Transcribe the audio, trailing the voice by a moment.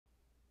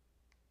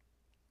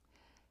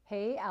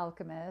Hey,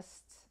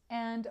 alchemists,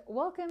 and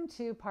welcome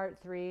to part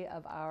 3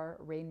 of our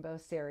rainbow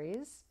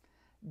series,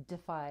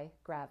 Defy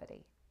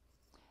Gravity.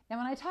 Now,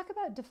 when I talk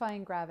about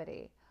defying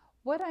gravity,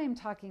 what I'm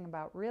talking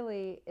about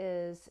really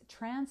is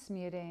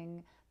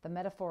transmuting the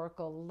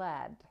metaphorical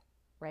lead,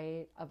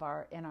 right,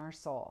 in our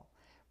soul,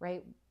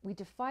 right? We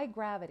defy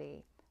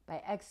gravity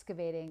by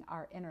excavating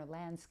our inner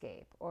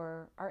landscape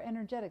or our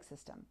energetic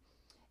system,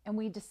 and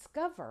we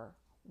discover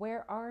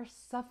where our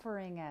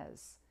suffering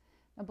is.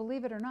 Now,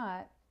 believe it or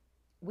not,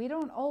 we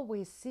don't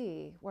always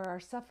see where our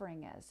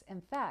suffering is.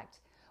 In fact,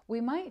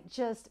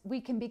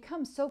 we can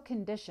become so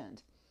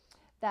conditioned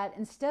that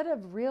instead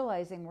of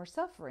realizing we're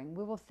suffering,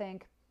 we will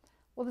think,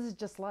 well, this is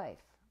just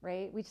life,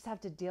 right? We just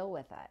have to deal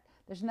with it.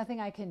 There's nothing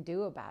I can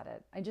do about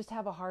it. I just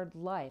have a hard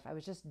life. I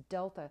was just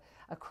dealt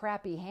a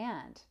crappy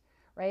hand,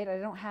 right? I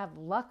don't have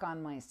luck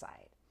on my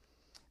side.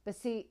 But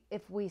see,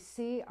 if we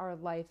see our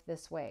life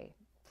this way,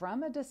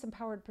 from a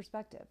disempowered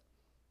perspective,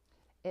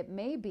 it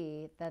may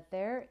be that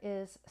there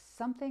is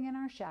something in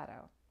our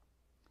shadow,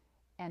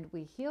 and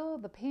we heal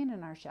the pain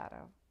in our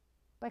shadow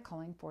by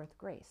calling forth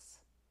grace.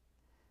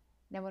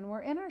 Now, when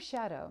we're in our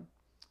shadow,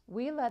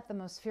 we let the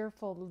most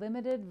fearful,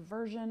 limited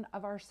version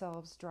of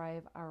ourselves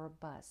drive our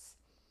bus.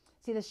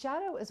 See, the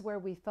shadow is where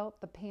we felt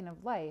the pain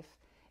of life,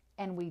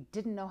 and we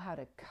didn't know how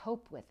to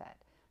cope with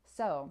it.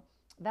 So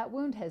that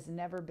wound has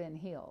never been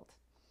healed.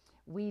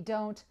 We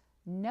don't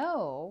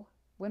know,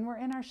 when we're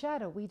in our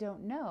shadow, we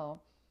don't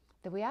know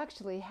that we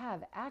actually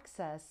have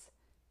access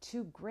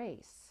to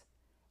grace.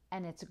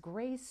 And it's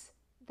grace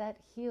that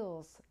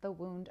heals the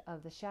wound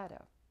of the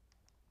shadow.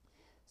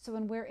 So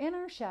when we're in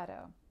our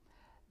shadow,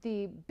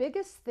 the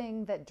biggest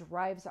thing that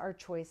drives our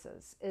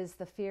choices is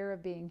the fear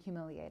of being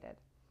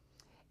humiliated.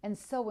 And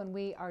so when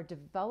we are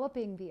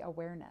developing the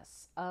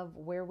awareness of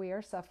where we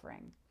are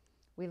suffering,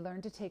 we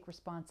learn to take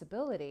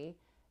responsibility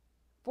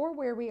for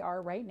where we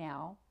are right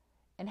now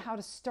and how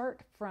to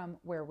start from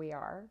where we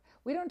are.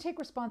 We don't take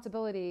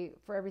responsibility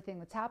for everything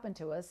that's happened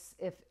to us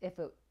if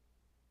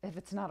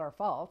it's not our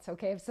fault,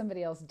 okay? If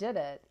somebody else did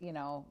it,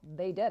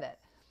 they did it.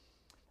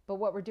 But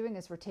what we're doing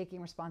is we're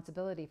taking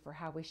responsibility for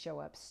how we show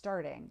up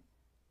starting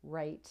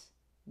right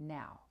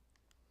now.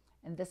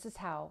 And this is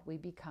how we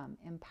become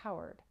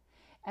empowered.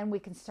 And we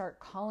can start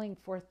calling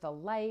forth the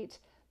light,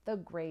 the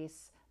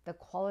grace, the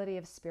quality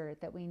of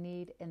spirit that we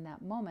need in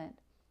that moment.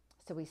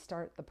 So we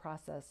start the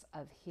process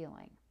of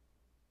healing.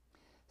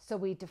 So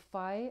we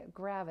defy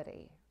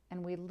gravity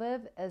and we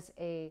live as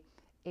a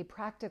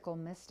practical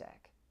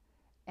mystic.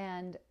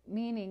 And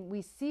meaning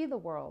we see the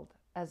world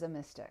as a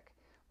mystic,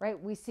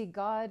 right? We see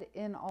God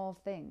in all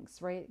things,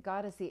 right?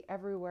 God is the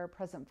everywhere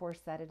present force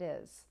that it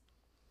is.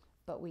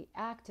 But we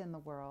act in the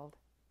world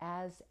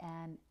as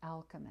an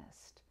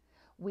alchemist.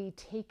 We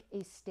take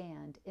a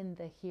stand in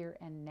the here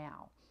and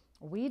now.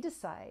 We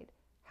decide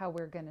how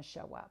we're going to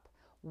show up.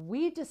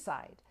 We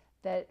decide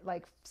that,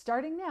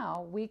 starting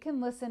now, we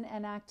can listen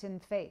and act in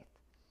faith.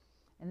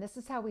 And this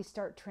is how we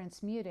start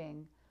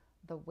transmuting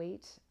the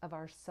weight of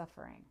our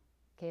suffering,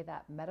 okay,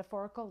 that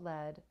metaphorical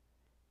lead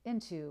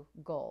into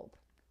gold.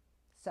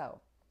 So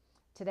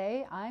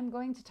today I'm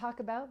going to talk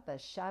about the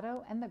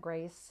shadow and the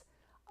grace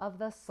of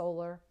the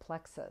solar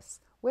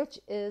plexus, which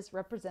is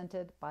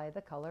represented by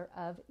the color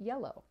of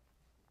yellow.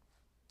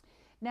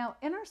 Now,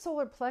 in our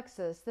solar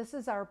plexus, this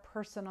is our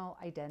personal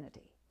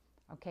identity,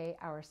 okay,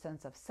 our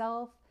sense of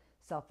self,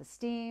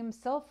 self-esteem,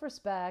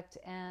 self-respect,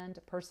 and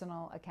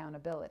personal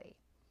accountability.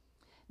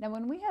 Now,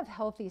 when we have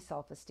healthy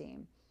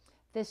self-esteem,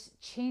 this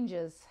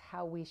changes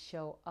how we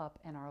show up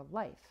in our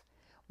life.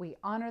 We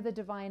honor the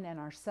divine in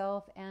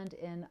ourselves and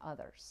in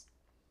others.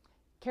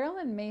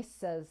 Carolyn Mace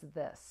says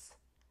this: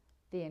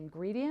 the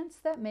ingredients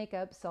that make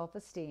up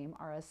self-esteem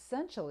are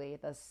essentially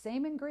the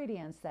same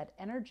ingredients that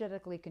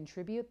energetically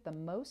contribute the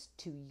most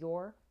to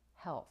your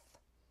health.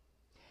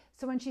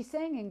 So when she's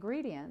saying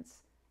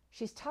ingredients,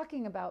 she's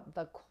talking about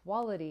the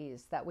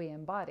qualities that we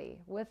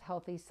embody with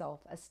healthy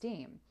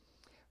self-esteem,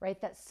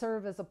 right? That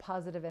serve as a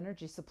positive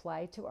energy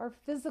supply to our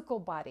physical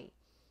body.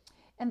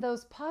 And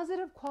those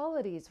positive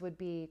qualities would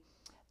be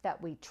that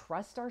we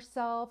trust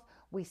ourselves,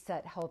 we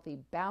set healthy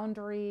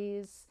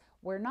boundaries,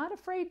 we're not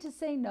afraid to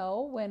say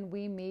no when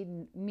we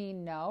mean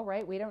no,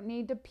 right? We don't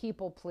need to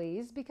people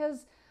please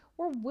because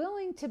we're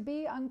willing to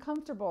be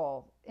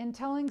uncomfortable in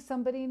telling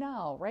somebody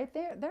no, right?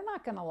 They're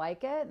not going to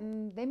like it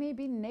and they may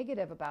be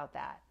negative about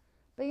that.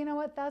 But you know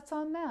what? That's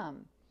on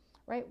them,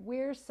 right?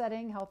 We're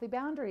setting healthy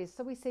boundaries.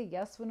 So we say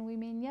yes when we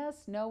mean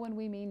yes, no when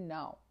we mean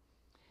no.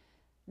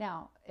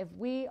 Now, if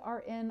we are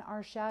in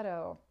our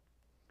shadow,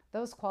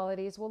 those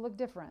qualities will look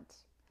different.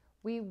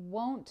 We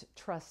won't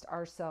trust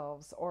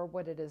ourselves or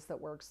what it is that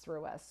works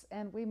through us.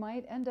 And we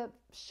might end up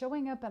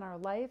showing up in our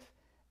life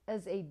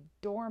as a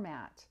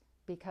doormat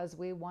because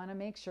we want to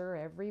make sure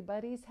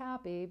everybody's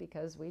happy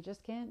because we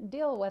just can't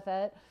deal with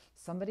it.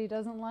 Somebody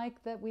doesn't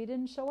like that we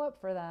didn't show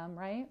up for them,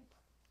 right?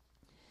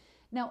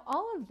 Now,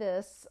 all of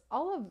the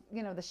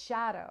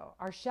shadow,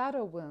 our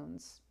shadow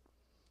wounds,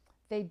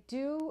 they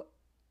do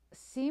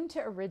seem to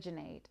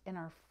originate in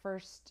our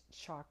first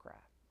chakra,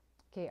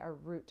 okay, our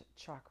root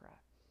chakra.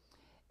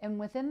 And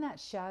within that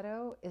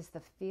shadow is the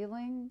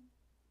feeling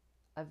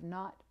of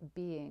not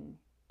being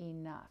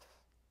enough.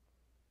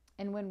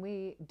 And when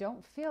we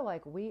don't feel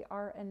like we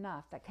are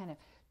enough, that kind of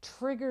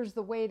triggers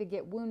the way to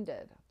get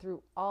wounded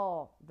through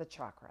all the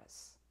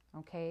chakras.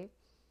 Okay?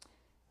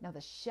 Now,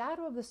 the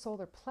shadow of the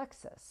solar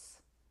plexus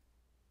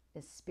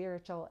is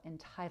spiritual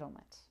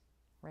entitlement,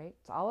 right?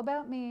 It's all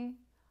about me.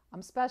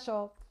 I'm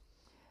special.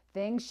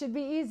 Things should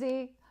be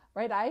easy,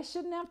 right? I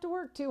shouldn't have to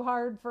work too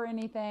hard for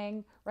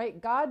anything,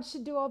 right? God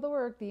should do all the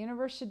work. The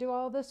universe should do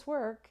all this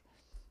work.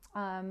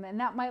 And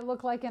that might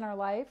look like in our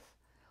life,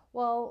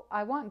 well,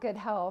 I want good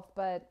health,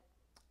 but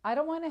I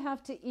don't want to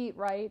have to eat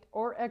right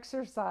or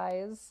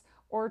exercise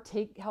or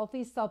take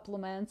healthy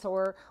supplements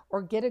or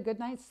get a good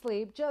night's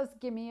sleep. Just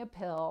give me a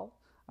pill,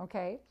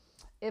 okay?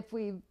 If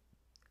we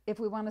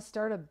want to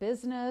start a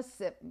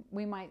business,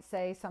 we might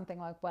say something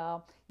like,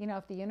 well,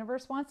 if the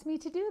universe wants me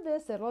to do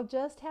this, it'll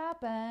just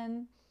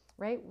happen,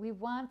 right? We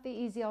want the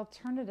easy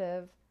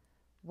alternative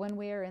when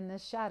we are in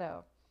this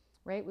shadow,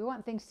 right? We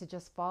want things to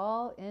just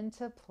fall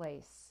into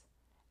place.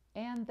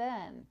 And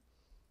then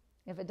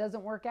if it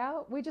doesn't work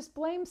out, we just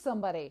blame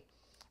somebody,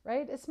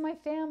 right? It's my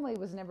family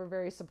was never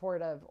very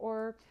supportive,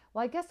 or,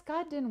 well, I guess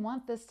God didn't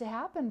want this to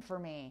happen for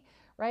me,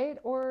 right?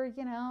 Or,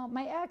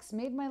 my ex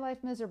made my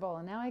life miserable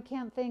and now I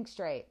can't think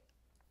straight.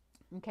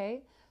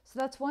 Okay? So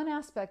that's one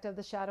aspect of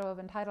the shadow of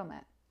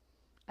entitlement.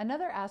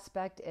 Another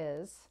aspect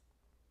is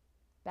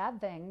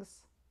bad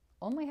things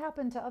only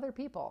happen to other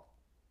people,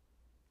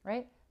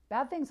 right?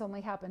 Bad things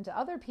only happen to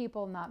other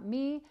people, not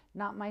me,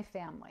 not my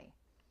family.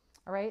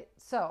 All right?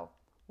 So,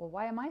 well,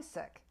 why am I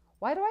sick?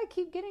 Why do I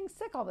keep getting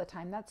sick all the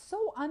time? That's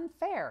so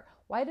unfair.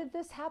 Why did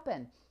this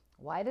happen?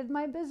 Why did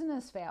my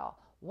business fail?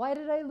 Why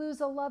did I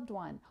lose a loved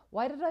one?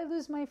 Why did I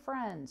lose my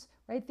friends?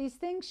 Right? These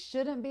things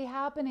shouldn't be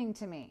happening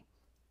to me.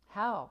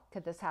 How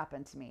could this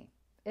happen to me?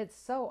 It's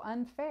so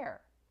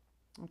unfair.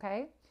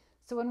 Okay?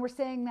 So when we're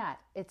saying that,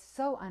 it's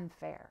so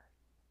unfair.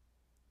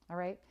 All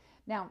right?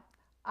 Now,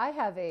 I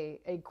have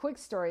a quick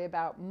story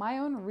about my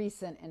own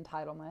recent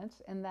entitlement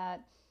in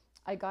that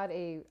I got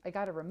a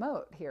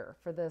remote here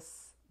for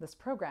this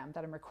program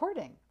that I'm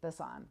recording this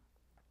on.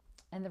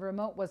 And the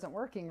remote wasn't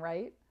working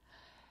right.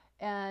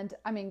 And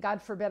I mean, God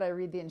forbid I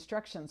read the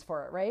instructions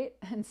for it, right?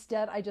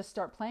 Instead, I just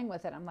start playing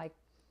with it. I'm like,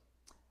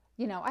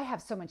 I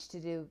have so much to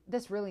do.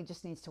 This really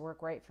just needs to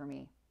work right for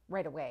me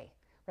right away,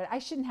 right? I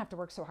shouldn't have to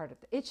work so hard.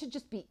 It should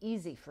just be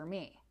easy for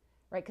me,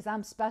 right? Because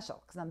I'm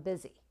special, because I'm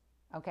busy,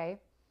 okay?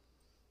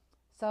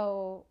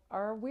 So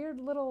our weird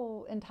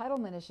little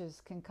entitlement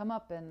issues can come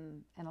up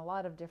in a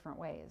lot of different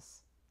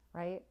ways,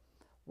 right?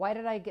 Why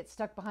did I get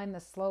stuck behind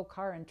this slow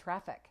car in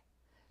traffic?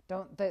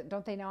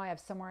 Don't they know I have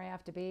somewhere I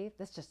have to be?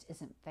 This just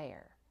isn't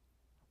fair,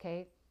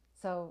 okay?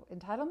 So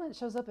entitlement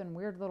shows up in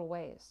weird little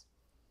ways.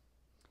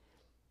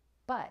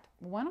 But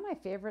one of my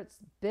favorite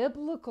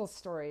biblical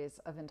stories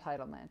of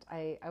entitlement,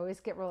 I always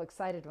get real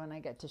excited when I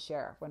get to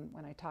share, when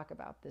I talk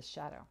about this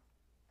shadow.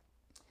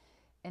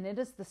 And it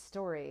is the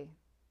story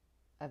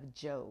of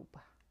Job,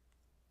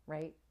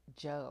 right?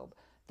 Job.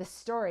 The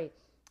story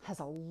has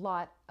a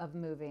lot of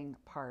moving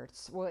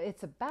parts. Well,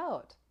 it's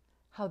about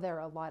how there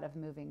are a lot of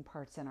moving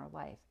parts in our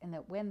life, and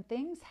that when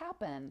things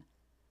happen,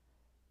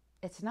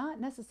 it's not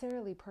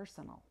necessarily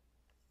personal,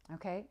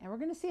 okay? And we're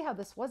going to see how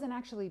this wasn't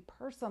actually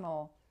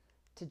personal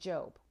to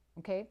Job,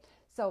 okay?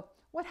 So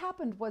what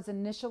happened was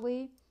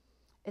initially,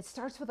 it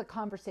starts with a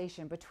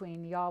conversation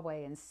between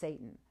Yahweh and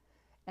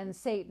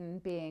Satan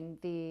being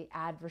the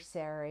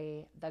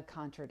adversary, the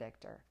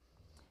contradictor.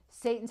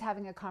 Satan's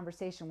having a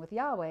conversation with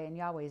Yahweh, and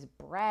Yahweh's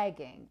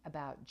bragging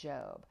about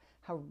Job,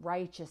 how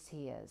righteous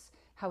he is,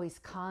 how he's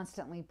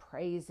constantly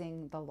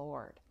praising the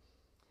Lord.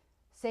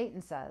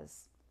 Satan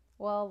says,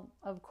 well,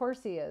 of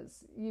course he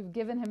is. You've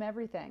given him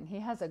everything. He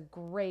has a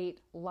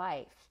great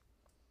life.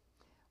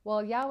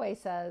 Well, Yahweh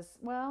says,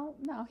 well,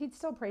 no, he'd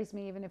still praise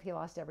me even if he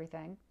lost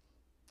everything.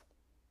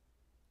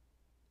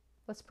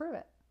 Let's prove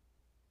it,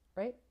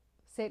 right?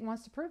 Satan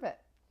wants to prove it.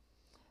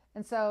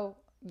 And so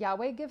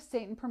Yahweh gives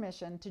Satan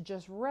permission to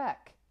just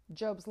wreck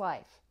Job's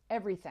life,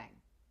 everything.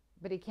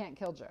 But he can't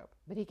kill Job.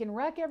 But he can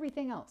wreck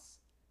everything else.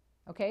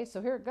 Okay,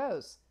 so here it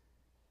goes.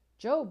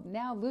 Job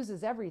now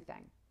loses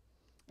everything.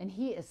 And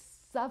he is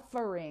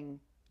suffering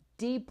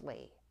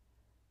deeply.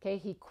 Okay,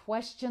 he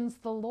questions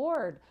the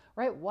Lord,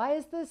 right? Why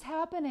is this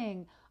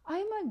happening?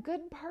 I'm a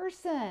good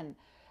person.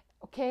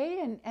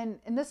 Okay, and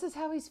this is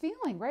how he's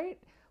feeling, right?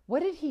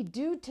 What did he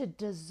do to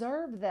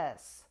deserve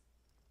this?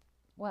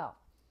 Well,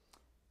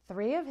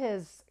 3 of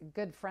his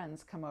good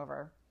friends come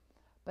over,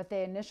 but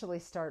they initially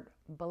start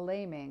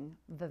blaming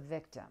the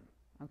victim,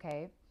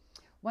 okay?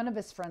 One of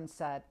his friends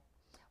said,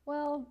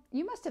 well,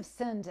 you must have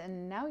sinned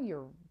and now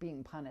you're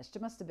being punished.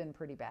 It must have been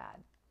pretty bad.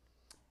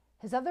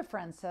 His other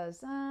friend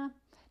says,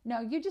 no,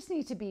 you just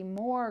need to be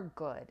more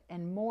good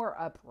and more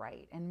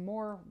upright and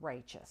more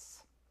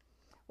righteous.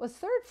 Well, his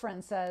third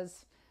friend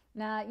says,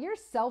 nah, you're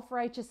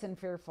self-righteous and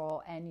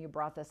fearful and you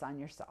brought this on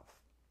yourself.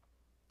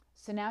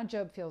 So now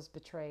Job feels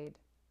betrayed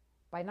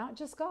by not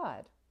just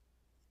God,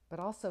 but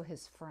also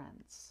his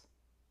friends.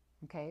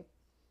 Okay?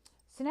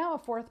 So now a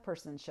fourth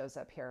person shows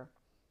up here.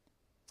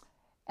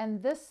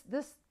 And this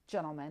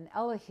gentleman,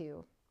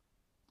 Elihu,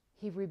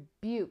 he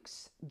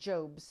rebukes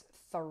Job's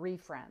three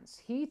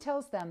friends. He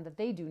tells them that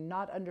they do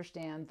not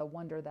understand the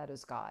wonder that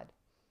is God.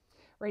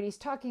 Right? He's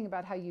talking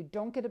about how you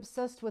don't get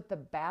obsessed with the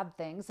bad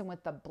things and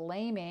with the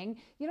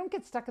blaming. You don't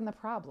get stuck in the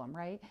problem,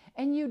 right?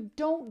 And you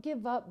don't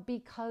give up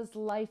because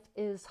life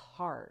is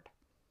hard.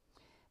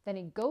 Then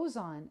he goes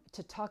on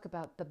to talk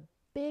about the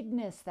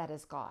bigness that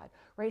is God,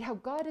 right? How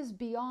God is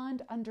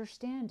beyond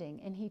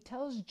understanding. And he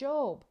tells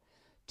Job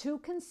to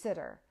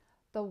consider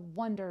the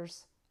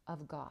wonders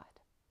of God.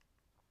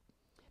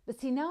 But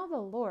see, now the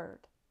Lord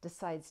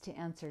decides to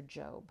answer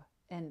Job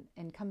and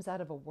comes out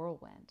of a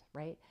whirlwind,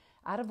 right?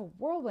 Out of a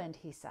whirlwind,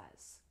 he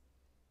says,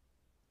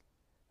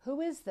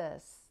 "Who is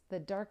this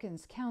that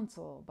darkens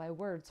counsel by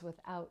words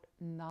without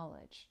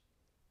knowledge?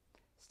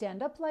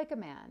 Stand up like a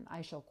man,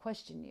 I shall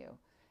question you.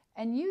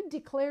 And you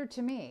declare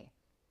to me,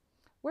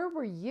 where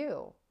were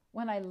you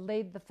when I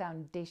laid the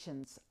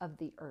foundations of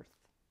the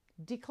earth?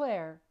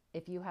 Declare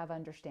if you have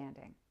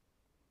understanding.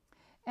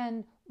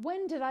 And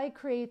when did I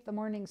create the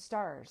morning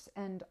stars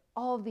and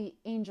all the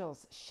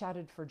angels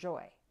shouted for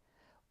joy?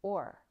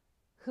 Or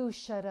who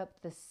shut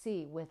up the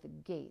sea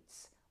with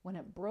gates when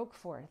it broke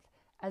forth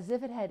as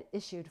if it had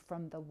issued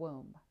from the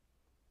womb?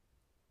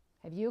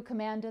 Have you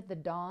commanded the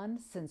dawn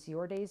since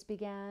your days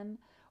began?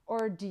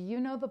 Or do you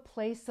know the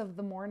place of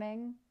the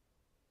morning?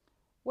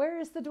 Where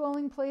is the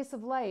dwelling place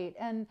of light?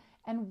 And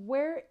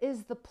where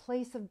is the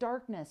place of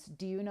darkness?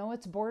 Do you know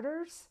its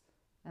borders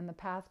and the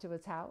path to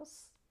its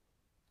house?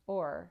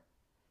 Or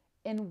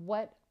in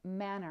what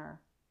manner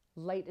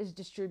light is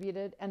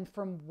distributed, and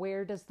from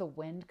where does the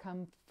wind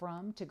come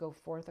from to go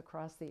forth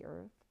across the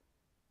earth?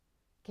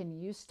 Can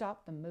you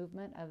stop the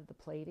movement of the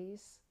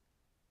Pleiades?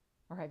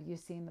 Or have you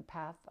seen the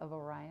path of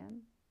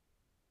Orion?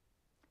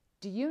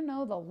 Do you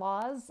know the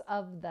laws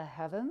of the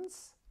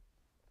heavens?"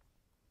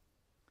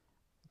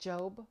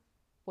 Job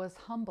was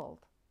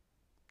humbled.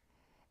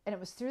 And it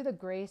was through the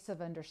grace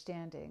of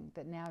understanding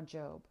that now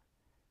Job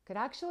could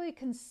actually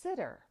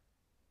consider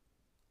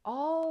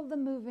all the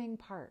moving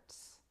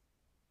parts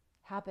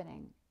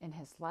happening in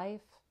his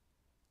life,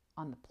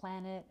 on the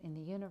planet, in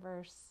the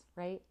universe,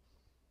 right?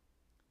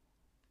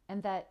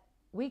 And that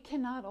we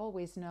cannot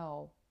always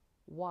know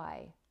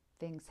why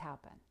things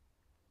happen.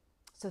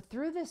 So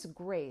through this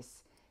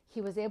grace,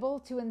 he was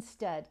able to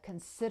instead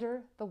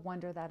consider the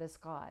wonder that is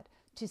God,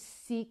 to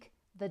seek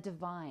the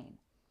divine.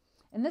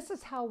 And this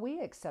is how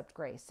we accept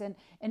grace.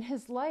 And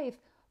his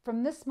life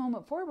from this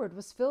moment forward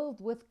was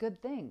filled with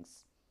good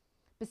things.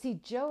 But see,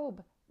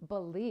 Job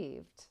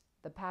believed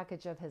the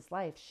package of his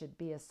life should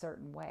be a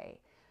certain way,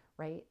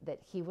 right?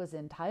 That he was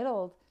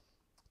entitled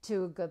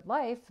to a good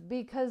life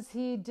because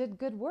he did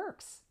good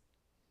works.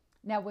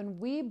 Now, when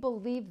we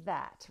believe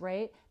that,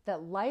 right,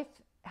 that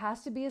life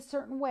has to be a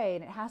certain way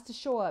and it has to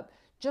show up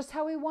just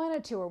how we want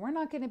it to, or we're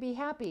not going to be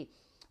happy,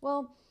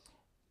 well,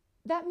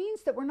 that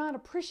means that we're not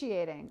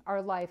appreciating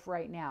our life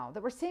right now,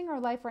 that we're seeing our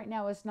life right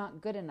now as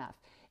not good enough.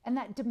 And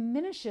that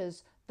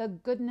diminishes the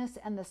goodness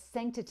and the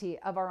sanctity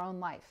of our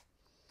own life.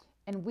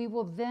 And we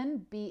will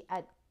then be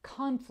at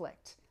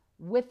conflict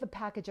with the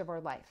package of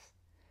our life.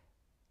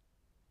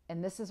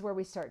 And this is where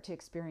we start to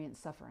experience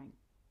suffering,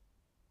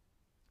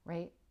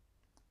 right?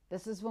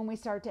 This is when we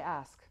start to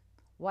ask,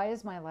 why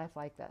is my life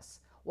like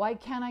this? Why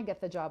can't I get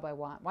the job I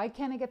want? Why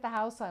can't I get the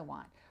house I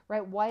want,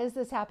 right? Why is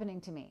this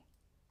happening to me?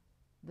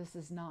 This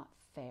is not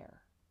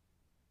fair.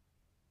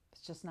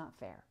 It's just not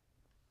fair.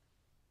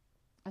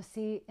 I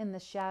see in the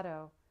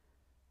shadow,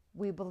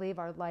 we believe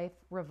our life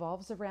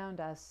revolves around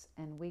us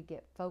and we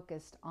get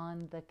focused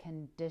on the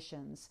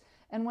conditions.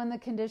 And when the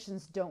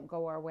conditions don't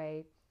go our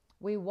way,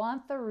 we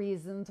want the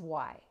reasons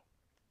why,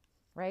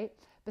 right?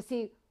 But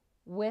see,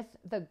 with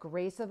the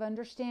grace of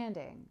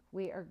understanding,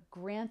 we are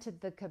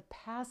granted the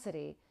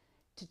capacity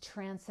to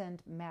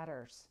transcend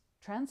matters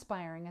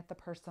transpiring at the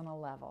personal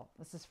level.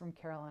 This is from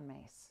Carolyn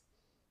Mace,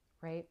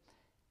 right?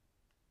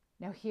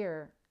 Now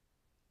here,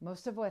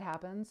 most of what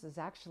happens is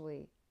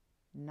actually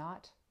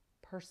not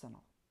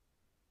personal.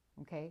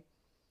 Okay?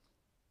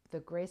 The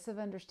grace of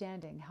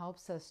understanding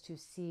helps us to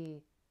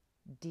see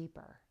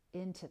deeper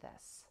into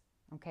this.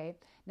 Okay?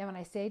 Now, when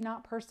I say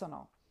not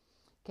personal,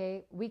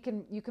 okay,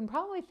 you can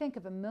probably think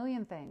of a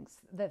million things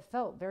that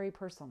felt very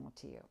personal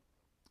to you.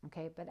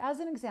 Okay? But as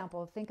an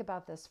example, think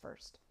about this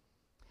first.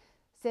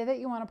 Say that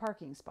you want a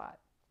parking spot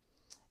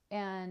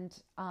and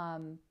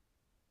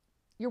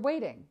you're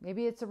waiting.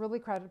 Maybe it's a really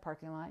crowded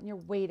parking lot and you're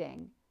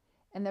waiting.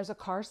 And there's a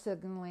car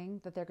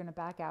signaling that they're going to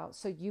back out.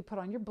 So you put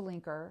on your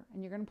blinker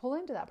and you're going to pull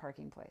into that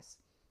parking place.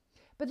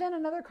 But then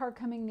another car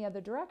coming the other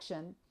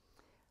direction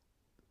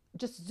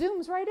just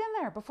zooms right in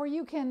there before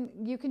you can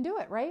do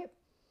it, right?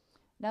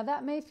 Now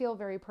that may feel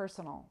very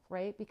personal,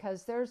 right?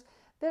 Because there's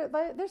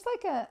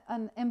like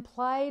an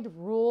implied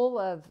rule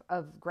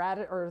of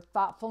gratitude or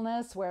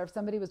thoughtfulness where if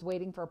somebody was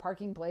waiting for a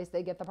parking place,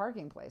 they get the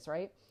parking place,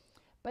 right?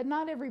 But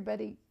not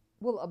everybody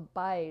will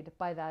abide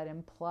by that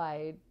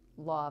implied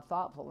law of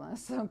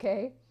thoughtfulness,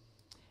 okay?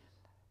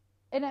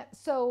 And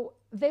so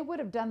they would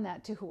have done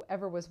that to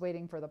whoever was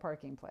waiting for the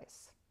parking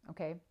place.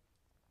 Okay.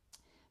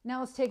 Now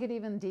let's take it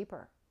even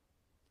deeper.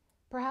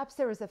 Perhaps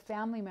there was a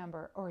family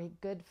member or a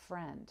good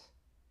friend.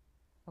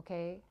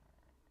 Okay.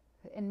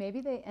 And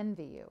maybe they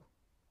envy you.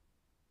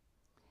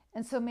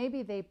 And so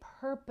maybe they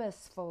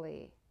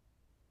purposefully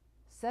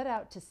set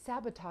out to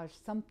sabotage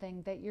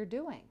something that you're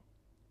doing.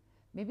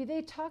 Maybe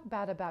they talk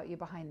bad about you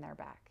behind their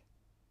back.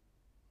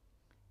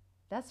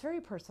 That's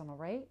very personal,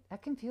 right?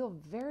 That can feel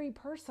very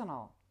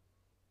personal.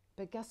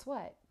 But guess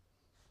what?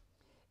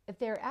 If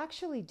they're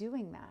actually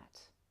doing that,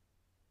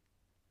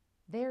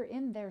 they're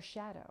in their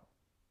shadow.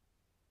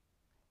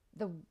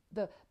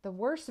 The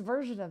worst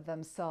version of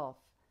themselves,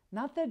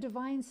 not the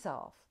divine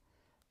self,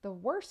 the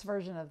worst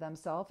version of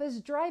themselves is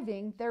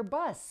driving their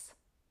bus.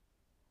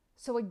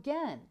 So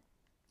again,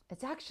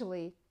 it's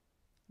actually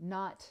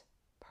not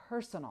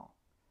personal.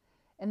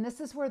 And this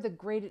is where the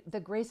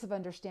grace of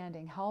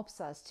understanding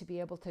helps us to be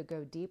able to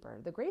go deeper.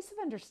 The grace of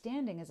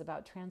understanding is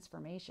about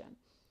transformation,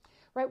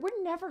 right?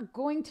 We're never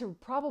going to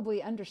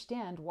probably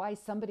understand why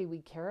somebody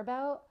we care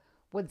about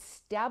would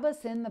stab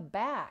us in the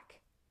back.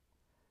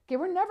 Okay,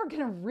 we're never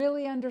going to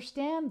really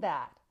understand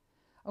that.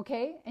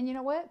 Okay, and you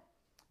know what?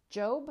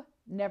 Job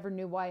never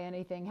knew why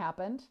anything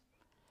happened.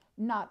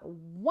 Not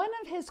one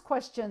of his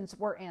questions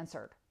were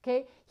answered.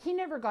 Okay, he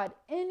never got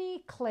any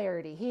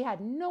clarity. He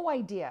had no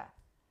idea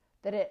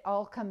that it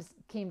all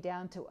came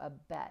down to a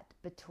bet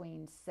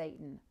between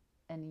Satan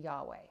and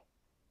Yahweh.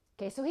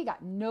 Okay, so he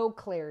got no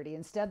clarity.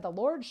 Instead, the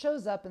Lord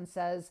shows up and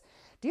says,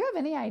 do you have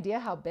any idea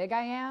how big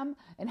I am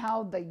and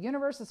how the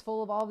universe is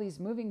full of all these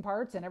moving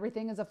parts and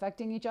everything is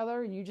affecting each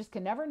other and you just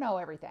can never know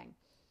everything,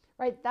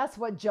 right? That's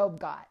what Job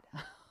got,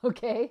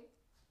 okay?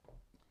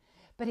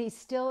 But he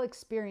still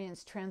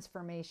experienced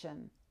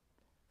transformation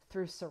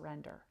through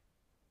surrender,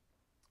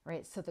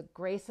 right? So the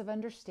grace of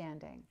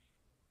understanding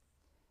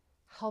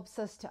helps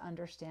us to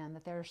understand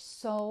that there are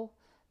so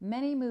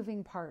many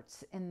moving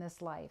parts in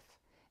this life,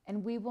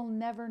 and we will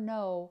never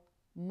know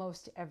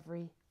most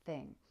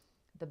everything.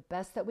 The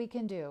best that we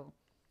can do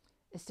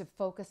is to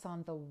focus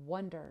on the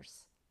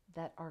wonders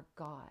that are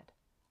God,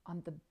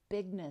 on the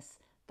bigness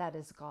that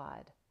is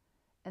God,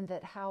 and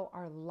that how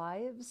our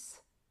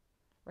lives,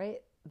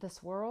 right,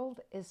 this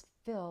world is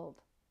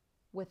filled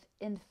with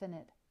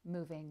infinite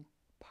moving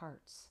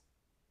parts.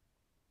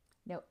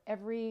 Now,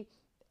 every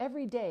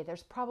day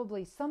there's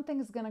probably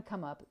something's going to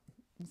come up,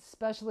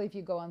 especially if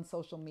you go on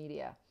social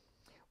media,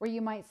 where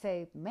you might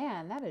say,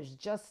 man, that is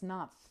just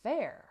not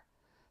fair.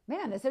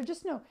 Man, is there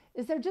just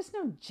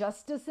no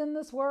justice in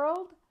this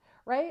world?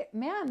 Right?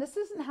 Man, this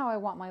isn't how I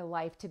want my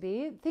life to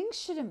be. Things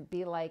shouldn't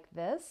be like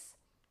this.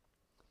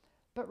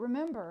 But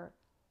remember,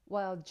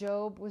 while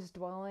Job was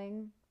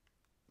dwelling,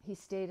 he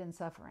stayed in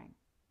suffering.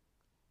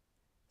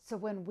 So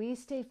when we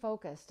stay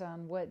focused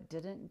on what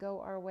didn't go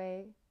our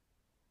way,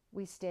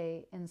 we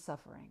stay in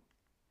suffering.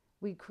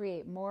 We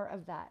create more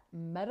of that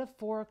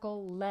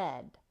metaphorical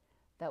lead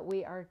that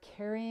we are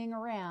carrying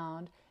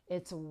around.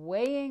 It's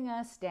weighing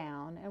us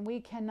down, and we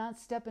cannot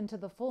step into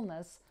the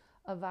fullness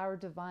of our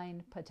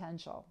divine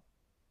potential.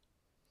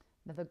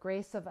 Now, the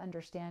grace of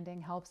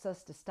understanding helps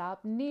us to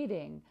stop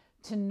needing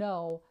to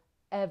know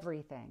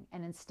everything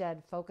and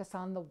instead focus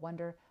on the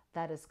wonder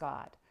that is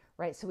God,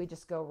 right? So we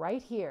just go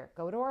right here,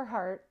 go to our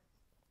heart,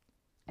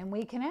 and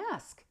we can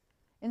ask.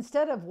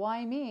 Instead of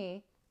why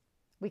me,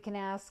 we can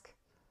ask,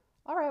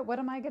 all right, what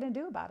am I going to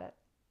do about it?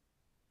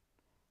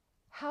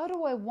 How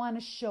do I want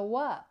to show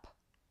up?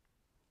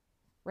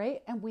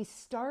 Right? And we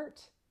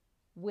start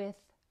with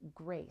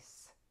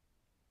grace.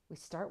 We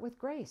start with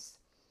grace,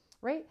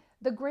 right?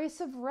 The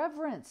grace of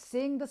reverence,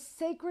 seeing the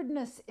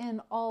sacredness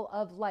in all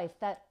of life,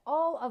 that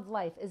all of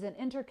life is an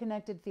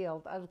interconnected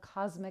field of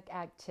cosmic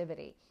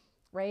activity,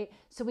 right?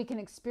 So we can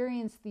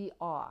experience the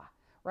awe,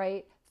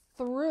 right?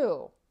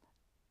 Through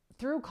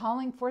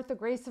calling forth the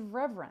grace of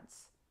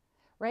reverence,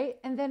 right?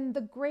 And then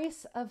the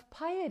grace of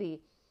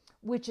piety,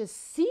 which is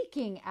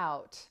seeking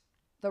out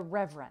the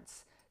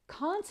reverence,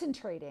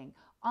 concentrating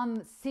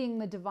on seeing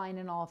the divine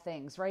in all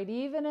things, right?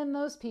 Even in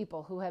those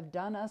people who have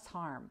done us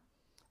harm,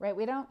 right?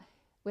 We don't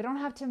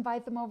have to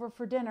invite them over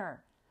for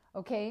dinner,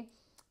 okay?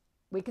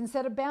 We can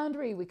set a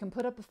boundary, we can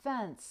put up a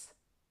fence,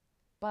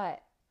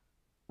 but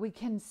we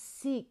can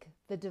seek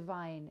the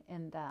divine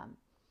in them,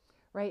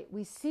 right?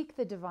 We seek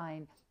the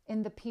divine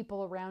in the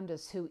people around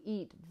us who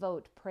eat,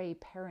 vote, pray,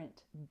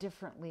 parent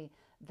differently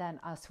than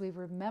us. We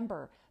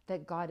remember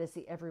that God is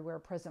the everywhere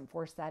present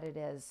force that it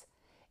is.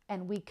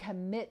 And we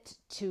commit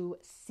to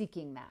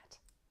seeking that,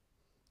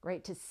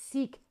 right? To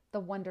seek the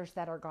wonders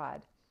that are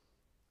God.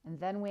 And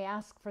then we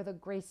ask for the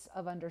grace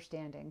of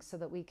understanding so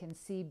that we can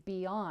see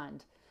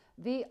beyond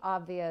the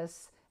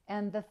obvious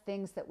and the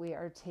things that we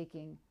are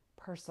taking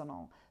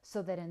personal,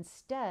 so that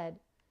instead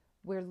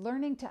we're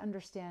learning to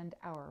understand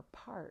our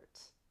part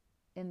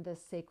in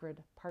this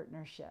sacred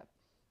partnership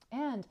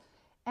and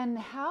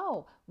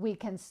how we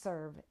can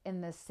serve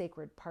in this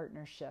sacred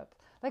partnership.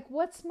 Like,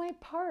 what's my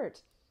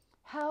part?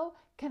 How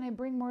can I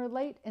bring more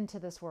light into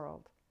this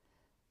world?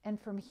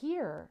 And from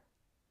here,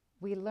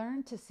 we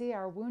learn to see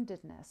our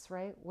woundedness,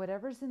 right?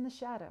 Whatever's in the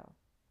shadow,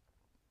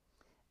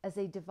 as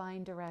a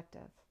divine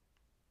directive,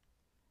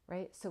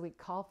 right? So we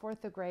call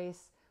forth the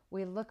grace.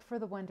 We look for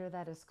the wonder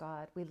that is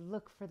God. We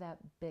look for that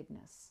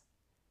bigness.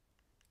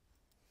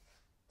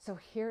 So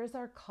here's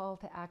our call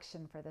to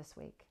action for this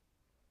week.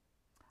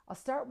 I'll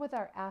start with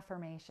our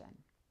affirmation.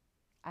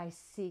 I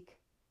seek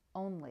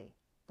only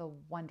the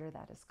wonder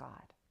that is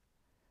God,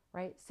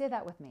 right? Say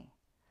that with me.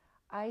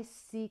 I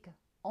seek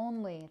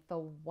only the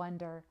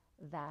wonder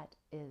that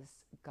is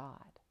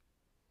God.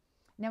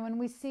 Now, when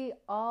we see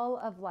all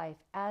of life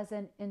as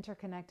an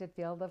interconnected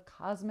field of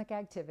cosmic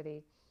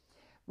activity,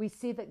 we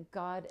see that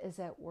God is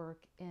at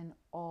work in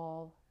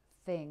all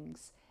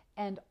things,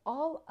 and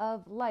all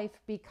of life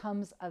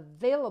becomes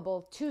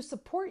available to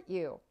support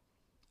you,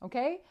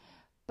 okay?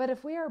 But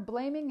if we are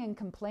blaming and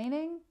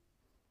complaining,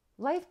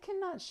 life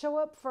cannot show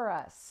up for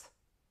us,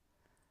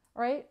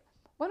 right?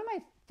 One of my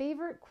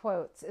favorite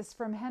quotes is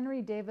from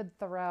Henry David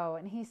Thoreau,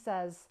 and he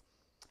says,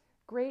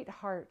 "Great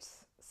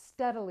hearts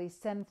steadily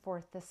send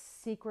forth the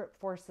secret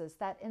forces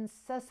that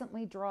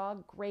incessantly draw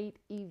great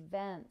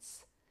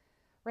events,"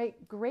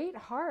 right? Great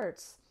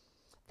hearts.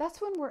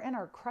 That's when we're in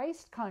our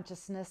Christ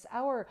consciousness,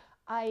 our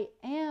I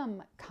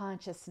am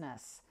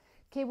consciousness,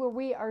 okay, where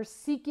we are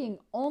seeking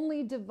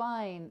only the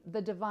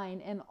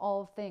divine in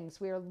all things.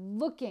 We are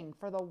looking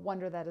for the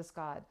wonder that is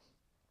God.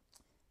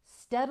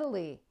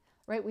 Steadily,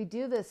 right? We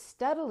do this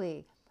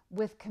steadily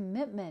with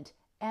commitment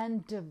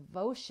and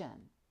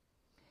devotion.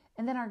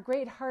 And then our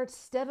great hearts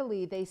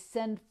steadily, they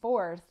send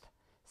forth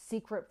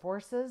secret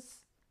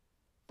forces.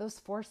 Those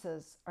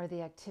forces are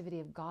the activity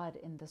of God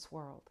in this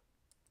world,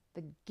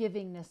 the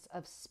givingness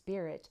of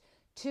spirit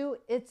to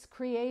its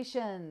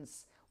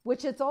creations,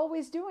 which it's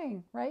always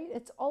doing, right?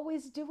 It's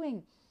always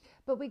doing.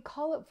 But we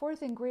call it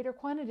forth in greater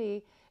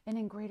quantity and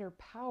in greater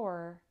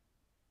power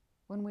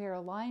when we are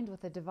aligned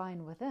with the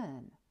divine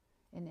within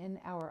and in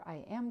our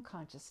I am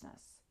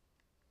consciousness,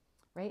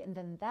 right? And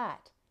then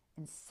that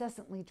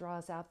incessantly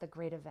draws out the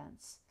great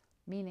events,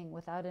 meaning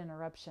without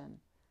interruption,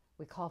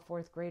 we call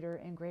forth greater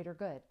and greater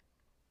good.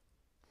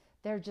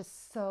 There are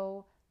just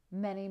so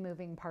many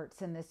moving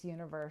parts in this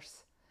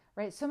universe,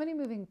 right? So many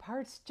moving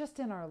parts just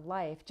in our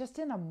life, just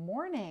in a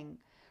morning,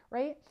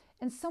 right?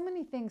 And so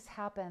many things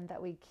happen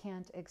that we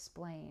can't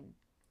explain.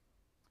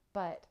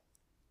 But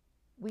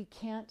we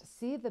can't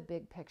see the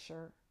big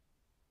picture,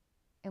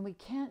 and we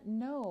can't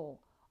know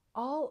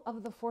all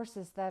of the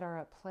forces that are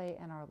at play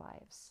in our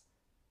lives.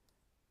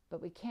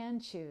 But we can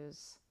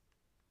choose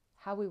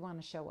how we want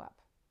to show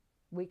up.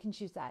 We can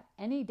choose that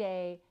any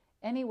day,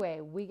 any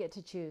way. We get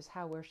to choose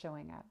how we're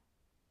showing up.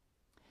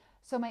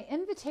 So my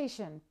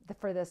invitation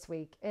for this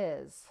week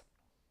is,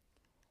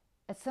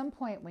 at some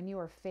point when you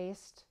are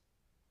faced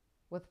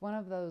with one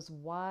of those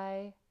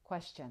why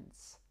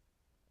questions,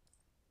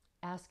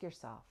 ask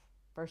yourself,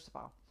 first of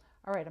all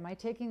right, am I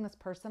taking this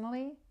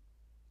personally?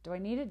 Do I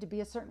need it to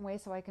be a certain way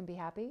so I can be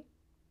happy?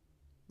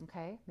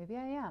 Okay, maybe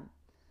I am.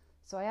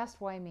 So I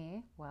asked, why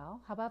me?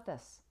 Well, how about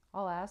this?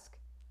 I'll ask,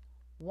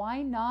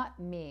 why not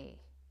me?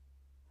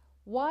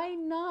 Why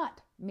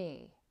not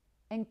me?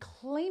 And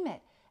claim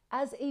it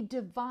as a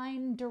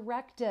divine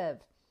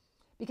directive,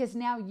 because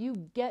now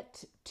you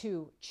get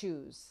to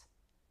choose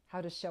how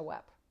to show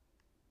up,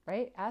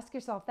 right? Ask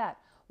yourself that.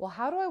 Well,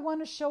 how do I want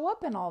to show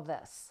up in all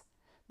this?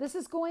 This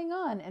is going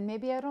on and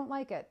maybe I don't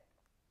like it.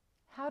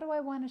 How do I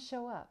want to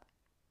show up?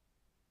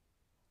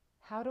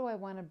 How do I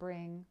want to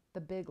bring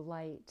the big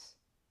light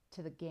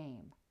to the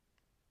game?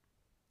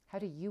 How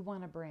do you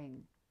want to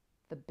bring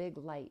the big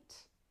light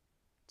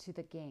to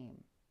the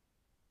game?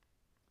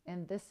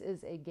 And this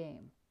is a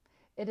game.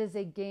 It is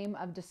a game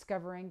of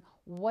discovering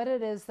what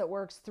it is that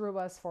works through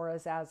us, for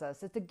us, as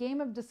us. It's a game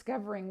of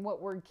discovering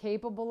what we're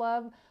capable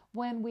of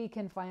when we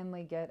can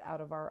finally get out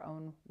of our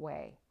own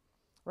way,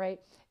 right?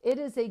 It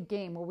is a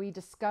game where we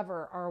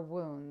discover our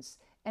wounds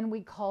and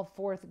we call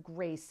forth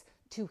grace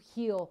to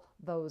heal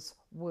those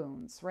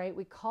wounds, right?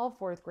 We call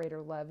forth greater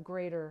love,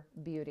 greater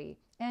beauty.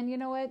 And you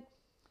know what?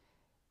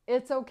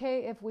 It's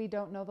okay if we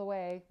don't know the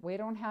way. We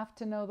don't have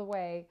to know the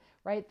way,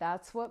 right?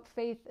 That's what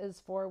faith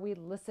is for. We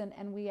listen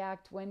and we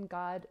act when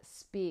God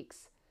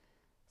speaks.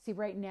 See,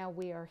 right now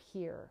we are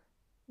here.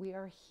 We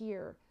are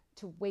here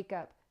to wake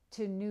up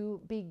to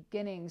new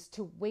beginnings,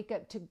 to wake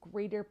up to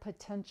greater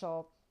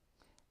potential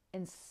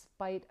in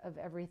spite of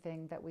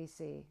everything that we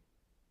see,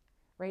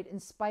 right? In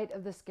spite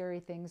of the scary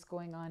things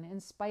going on, in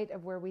spite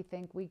of where we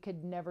think we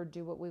could never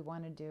do what we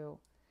want to do,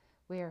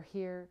 we are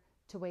here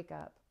to wake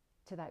up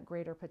to that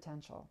greater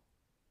potential.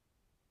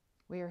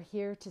 We are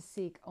here to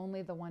seek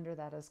only the wonder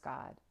that is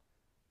God.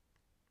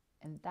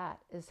 And that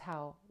is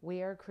how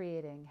we are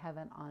creating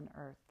heaven on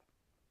earth.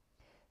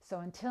 So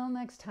until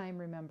next time,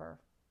 remember,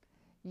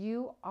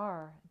 you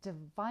are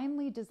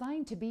divinely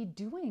designed to be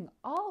doing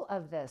all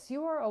of this.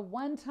 You are a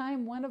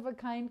one-time,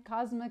 one-of-a-kind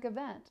cosmic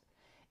event.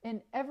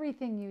 In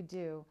everything you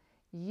do,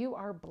 you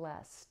are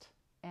blessed.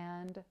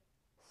 And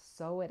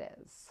so it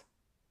is.